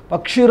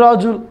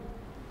పక్షిరాజు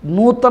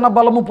నూతన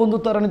బలము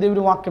పొందుతారని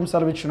దేవుని వాక్యం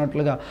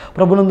సెలవిచ్చినట్లుగా,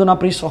 ప్రభునందు నా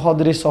ప్రియ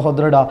సహోదరి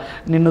సహోదరుడా,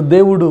 నిన్ను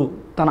దేవుడు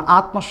తన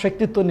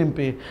ఆత్మశక్తితో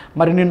నింపి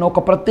మరి నిన్ను ఒక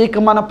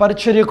ప్రత్యేకమైన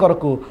పరిచర్య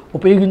కొరకు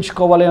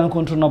ఉపయోగించుకోవాలి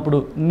అనుకుంటున్నప్పుడు,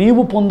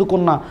 నీవు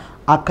పొందుకున్న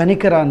ఆ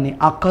కనికరాన్ని,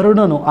 ఆ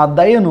కరుణను, ఆ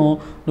దయను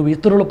నువ్వు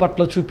ఇతరుల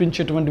పట్ల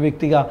చూపించేటువంటి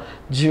వ్యక్తిగా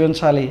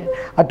జీవించాలి.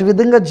 అటు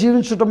విధంగా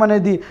జీవించటం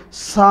అనేది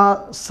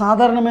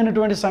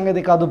సాధారణమైనటువంటి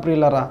సంగతి కాదు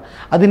ప్రియులరా.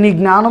 అది నీ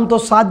జ్ఞానంతో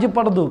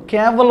సాధ్యపడదు.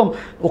 కేవలం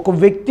ఒక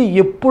వ్యక్తి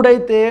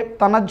ఎప్పుడైతే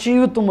తన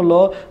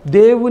జీవితంలో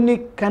దేవుని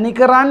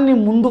కనికరాన్ని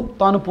ముందు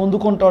తాను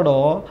పొందుకుంటాడో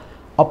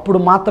అప్పుడు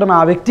మాత్రమే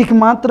ఆ వ్యక్తికి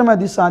మాత్రమే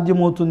అది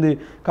సాధ్యమవుతుంది.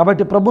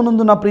 కాబట్టి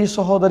ప్రభునందు నా ప్రియ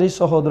సహోదరి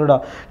సహోదరుడా,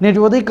 నేటి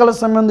ఉదయకాల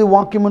సమయం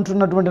వాక్యం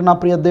అంటున్నటువంటి నా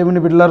ప్రియ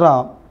దేవుని బిడ్డలారా,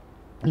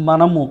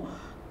 మనము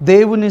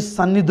దేవుని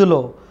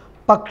సన్నిధిలో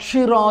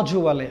పక్షిరాజు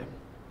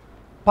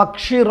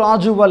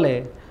వలె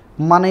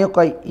మన యొక్క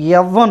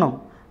యవ్వనం,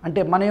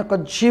 అంటే మన యొక్క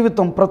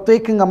జీవితం,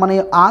 ప్రత్యేకంగా మన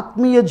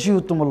ఆత్మీయ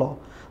జీవితంలో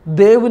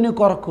దేవుని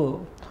కొరకు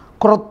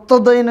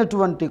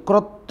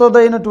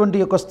క్రొత్తదైనటువంటి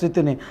యొక్క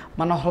స్థితిని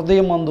మన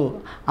హృదయమందు,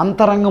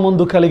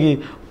 అంతరంగమందు కలిగి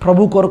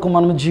ప్రభు కొరకు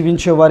మనం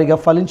జీవించేవారిగా,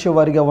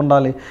 ఫలించేవారిగా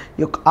ఉండాలి.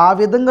 ఆ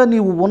విధంగా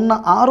నీవు ఉన్న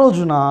ఆ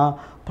రోజున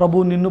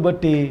ప్రభు నిన్ను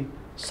బట్టి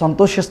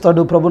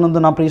సంతోషిస్తాడు. ప్రభునందు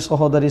నా ప్రియ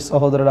సహోదరి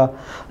సహోదరుడా,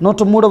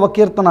 103వ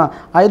కీర్తన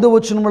 5వ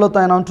వచనములో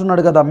ఆయన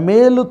అంటున్నాడు కదా,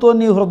 మేలుతో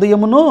నీ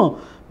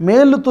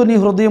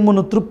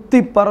హృదయమును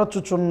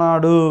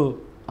తృప్తిపరచుచున్నాడు.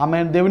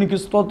 ఆమేన్. దేవునికి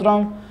స్తోత్రం.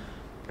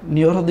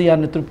 నీ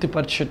హృదయాన్ని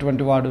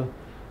తృప్తిపరిచేటువంటి వాడు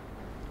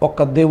ఒక్క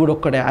దేవుడు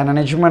ఒక్కడే, ఆయన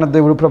నిజమైన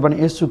దేవుడు ప్రభువైన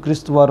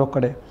యేసుక్రీస్తు వారు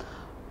ఒక్కడే.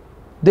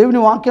 దేవుని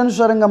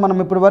వాక్యానుసారంగా మనం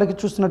ఇప్పటి వరకు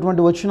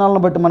చూస్తున్నటువంటి వచనాలను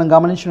బట్టి మనం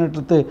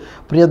గమనించినట్లయితే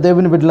ప్రియ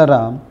దేవుని బిడ్డలారా,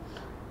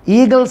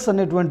 ఈగల్స్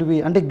అనేటువంటివి,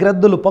 అంటే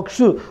గ్రద్దలు,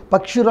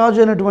 పక్షిరాజు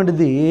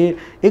అనేటువంటిది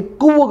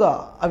ఎక్కువగా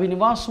అవి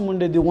నివాసం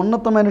ఉండేది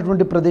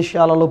ఉన్నతమైనటువంటి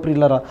ప్రదేశాలలో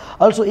ప్రియులరా.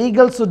 Also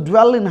eagles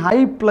dwell in high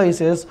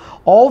places,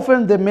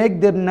 often they make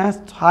their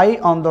NEFT high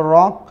on the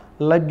rock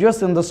ledges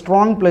in the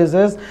strong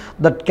places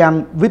that can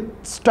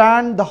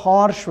withstand the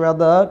harsh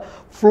weather,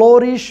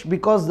 flourish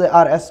because they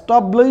are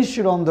established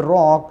on the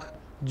rock,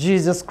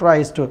 Jesus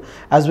Christ.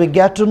 As we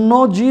get to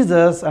know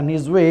Jesus and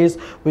His ways,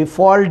 we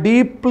fall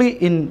deeply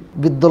in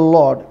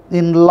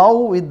love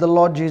with the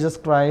Lord Jesus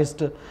Christ.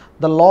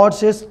 The Lord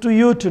says to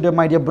you today,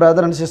 my dear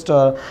brother and sister,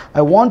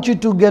 I want you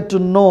to get to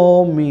know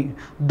me.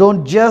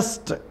 Don't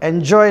just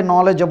enjoy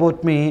knowledge about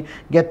me,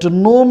 get to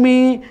know me,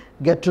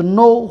 get to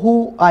know who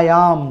I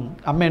am.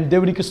 ఆమేన్.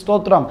 దేవునికి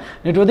స్తోత్రం.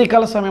 నేటి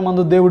ఉదయకాల సమయం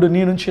ముందు దేవుడు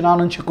నీ నుంచి నా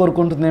నుంచి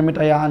కోరుకుంటుంది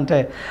ఏమిటయ్యా అంటే,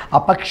 ఆ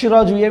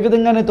పక్షిరాజు ఏ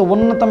విధంగానైతే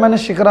ఉన్నతమైన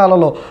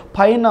శిఖరాలలో,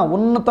 పైన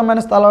ఉన్నతమైన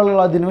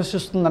స్థలాలలో అది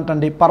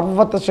నివసిస్తుందంటండి,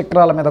 పర్వత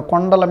శిఖరాల మీద,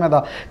 కొండల మీద.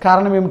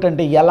 కారణం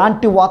ఏమిటంటే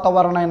ఎలాంటి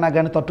వాతావరణం అయినా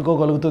కానీ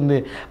తట్టుకోగలుగుతుంది.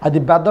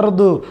 అది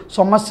బెదరదు,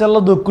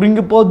 సమస్యలదు,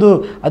 కృంగిపోదు,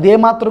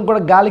 అదేమాత్రం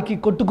కూడా గాలికి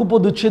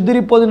కొట్టుకుపోదు,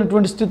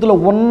 చెదిరిపోదినటువంటి స్థితిలో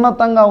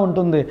ఉన్నతంగా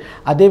ఉంటుంది.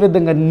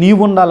 అదేవిధంగా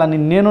నీవు ఉండాలని,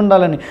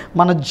 నేనుండాలని,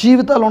 మన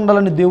జీవితాలు ఉండాలని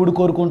దేవుడు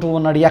కోరుకుంటూ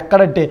ఉన్నాడు.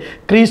 ఎక్కడంటే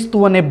క్రీస్తు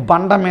అనే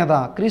బండ మీద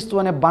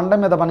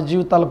మన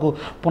జీవితాలకు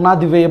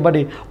పునాది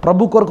వేయబడి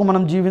ప్రభు కొరకు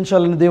మనం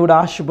జీవించాలని దేవుడు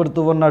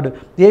ఆశపడుతూ ఉన్నాడు.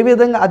 ఏ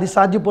విధంగా అది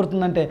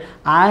సాధ్యపడుతుందంటే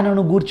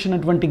ఆయనను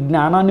గూర్చినటువంటి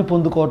జ్ఞానాన్ని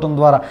పొందుకోవటం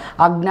ద్వారా.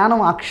 ఆ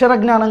జ్ఞానం అక్షర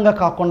జ్ఞానంగా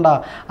కాకుండా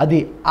అది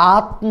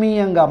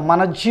ఆత్మీయంగా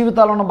మన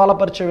జీవితాలను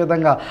బలపరిచే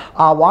విధంగా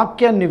ఆ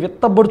వాక్యాన్ని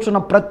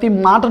విత్తబడుచున్న ప్రతి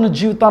మాటను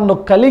జీవితాల్లో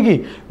కలిగి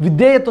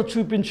విధేయత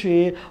చూపించి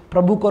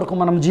ప్రభు కొరకు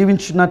మనం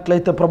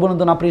జీవించినట్లయితే,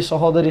 ప్రభునందు నా ప్రియ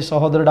సహోదరి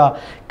సహోదరుడా,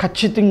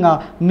 ఖచ్చితంగా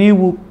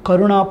నీవు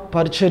కరుణా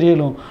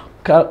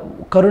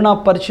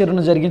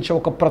పరిచర్యను జరిగించే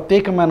ఒక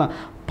ప్రత్యేకమైన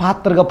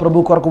పాత్రగా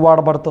ప్రభు కొరకు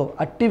వాడబడతావు.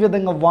 అట్టి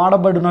విధంగా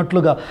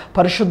వాడబడినట్లుగా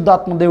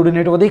పరిశుద్ధాత్మ దేవుడు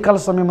నేటి ఉదయకాల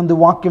సమయం ముందు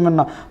వాక్యం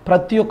విన్న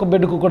ప్రతి ఒక్క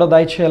బిడ్డకు కూడా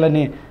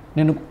దయచేయాలని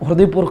నేను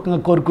హృదయపూర్వకంగా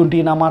కోరుకుంటూ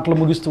నా మాటలు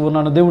ముగిస్తూ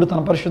ఉన్నాను. దేవుడు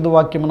తన పరిశుద్ధ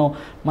వాక్యమును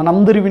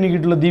మనందరి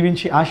వినికిడిలో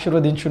దీవించి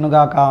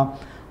ఆశీర్వదించునుగాక.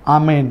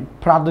 ఆమేన్.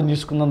 ప్రార్థన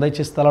చేసుకుందాం.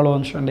 దయచేసి తలలో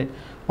ఉంచండి.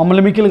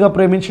 మమ్మల్ని మిక్కిలిగా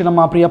ప్రేమించిన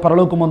మా ప్రియ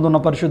పరలోకమందున్న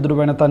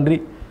పరిశుద్ధుడైన తండ్రి,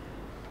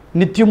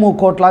 నిత్యము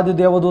కోట్లాది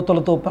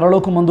దేవదూతలతో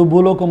పరలోకమందు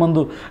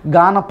భూలోకమందు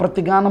గాన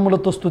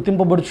ప్రతిగానములతో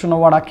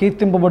స్తుతింపబడుచున్నవాడా,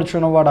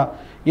 కీర్తింపబడుచున్నవాడా,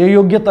 ఏ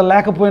యోగ్యత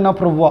లేకపోయినా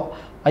ప్రభువా,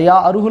 అయా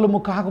అర్హులము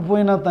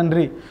కాకపోయినా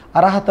తండ్రి,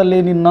 అర్హత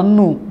లేని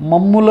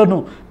మమ్ములను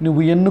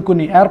నువ్వు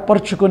ఎన్నుకొని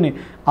ఏర్పరచుకొని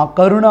ఆ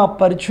కరుణ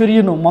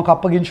పరిచర్యను మాకు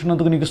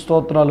అప్పగించినందుకు నీకు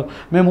స్తోత్రాలు.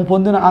 మేము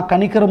పొందిన ఆ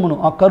కనికరమును,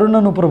 ఆ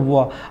కరుణను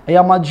ప్రభువా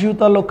అయ్యా మా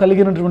జీవితాల్లో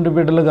కలిగినటువంటి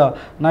బిడ్డలుగా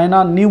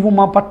నాయనా నీవు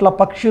మా పట్ల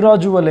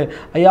పక్షిరాజు వలె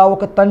అయ్యా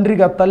ఒక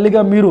తండ్రిగా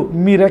తల్లిగా మీరు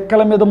మీ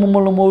రెక్కల మీద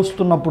మమ్మల్ని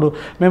మోస్తున్నప్పుడు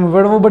మేము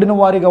విడవబడిన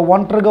వారిగా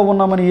ఒంటరిగా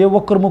ఉన్నామని ఏ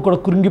ఒక్కరము కూడా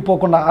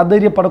కృంగిపోకుండా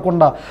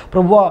ఆధైర్యపడకుండా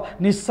ప్రభువా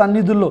నీ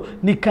సన్నిధుల్లో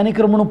నీ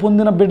కనికరమును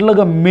పొందిన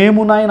బిడ్డలుగా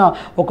మేము నాయన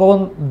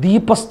ఒక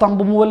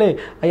దీపస్తంభము వలె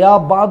అయా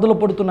బాధలు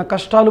పడుతున్న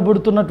కష్టాలు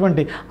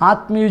పడుతున్నటువంటి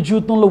ఆత్మీయ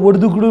జీవితంలో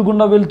ఒడిదుగుడు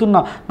గుండా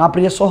వెళ్తున్న నా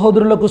ప్రియ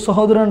సహోదరులకు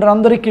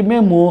సహోదరులందరికీ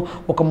మేము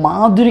ఒక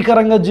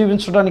మాధురికరంగా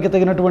జీవించడానికి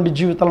తగినటువంటి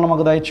జీవితాలను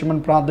మాకు దయచేయమని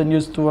ప్రార్థన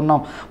చేస్తూ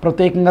ఉన్నాం.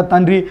 ప్రత్యేకంగా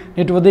తండ్రి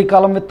నేటి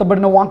ఉదయకాలం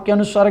ఎత్తబడిన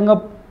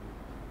వాక్యానుసారంగా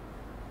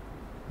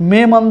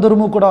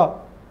మేమందరము కూడా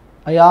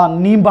అయా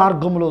నీ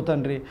మార్గంలో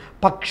తండ్రి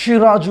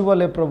పక్షిరాజు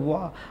వలె ప్రభువా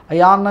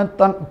అయా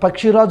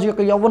పక్షిరాజు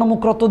యొక్క యవ్వనము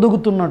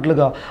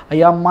క్రొత్తదుగుతున్నట్లుగా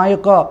అయా మా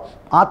యొక్క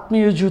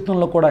ఆత్మీయ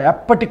జీవితంలో కూడా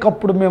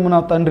ఎప్పటికప్పుడు మేము నా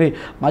తండ్రి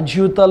మా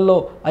జీవితాల్లో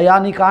అయా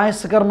నీకు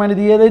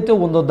ఆయాసకరమైనది ఏదైతే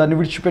ఉందో దాన్ని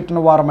విడిచిపెట్టిన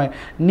వారమై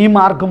నీ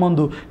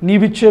మార్గమందు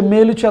నీవిచ్చే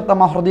మేలు చేత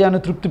మా హృదయాన్ని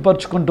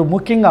తృప్తిపరచుకుంటూ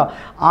ముఖ్యంగా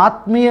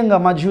ఆత్మీయంగా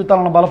మా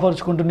జీవితాలను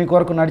బలపరుచుకుంటూ నీ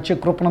కొరకు నడిచే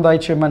కృపను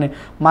దయచేయమని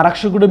మా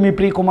రక్షకుడు మీ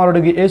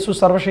ప్రియకుమారుడికి యేసు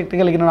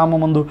సర్వశక్తి కలిగిన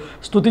నామమందు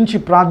స్తుతించి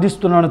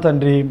ప్రార్థిస్తున్నాను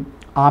తండ్రి.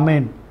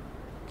 Amen.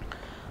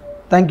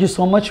 Thank you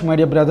so much my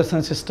dear brothers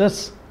and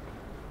sisters.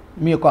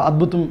 మీ యొక్క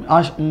అద్భుతం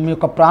మీ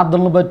యొక్క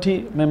ప్రార్థనలు బట్టి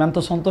మేము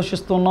ఎంతో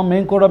సంతోషిస్తూ ఉన్నాం.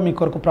 మేము కూడా మీ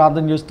కొరకు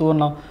ప్రార్థన చేస్తూ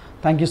ఉన్నాం.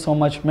 Thank you so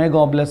much. May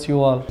God bless you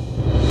all.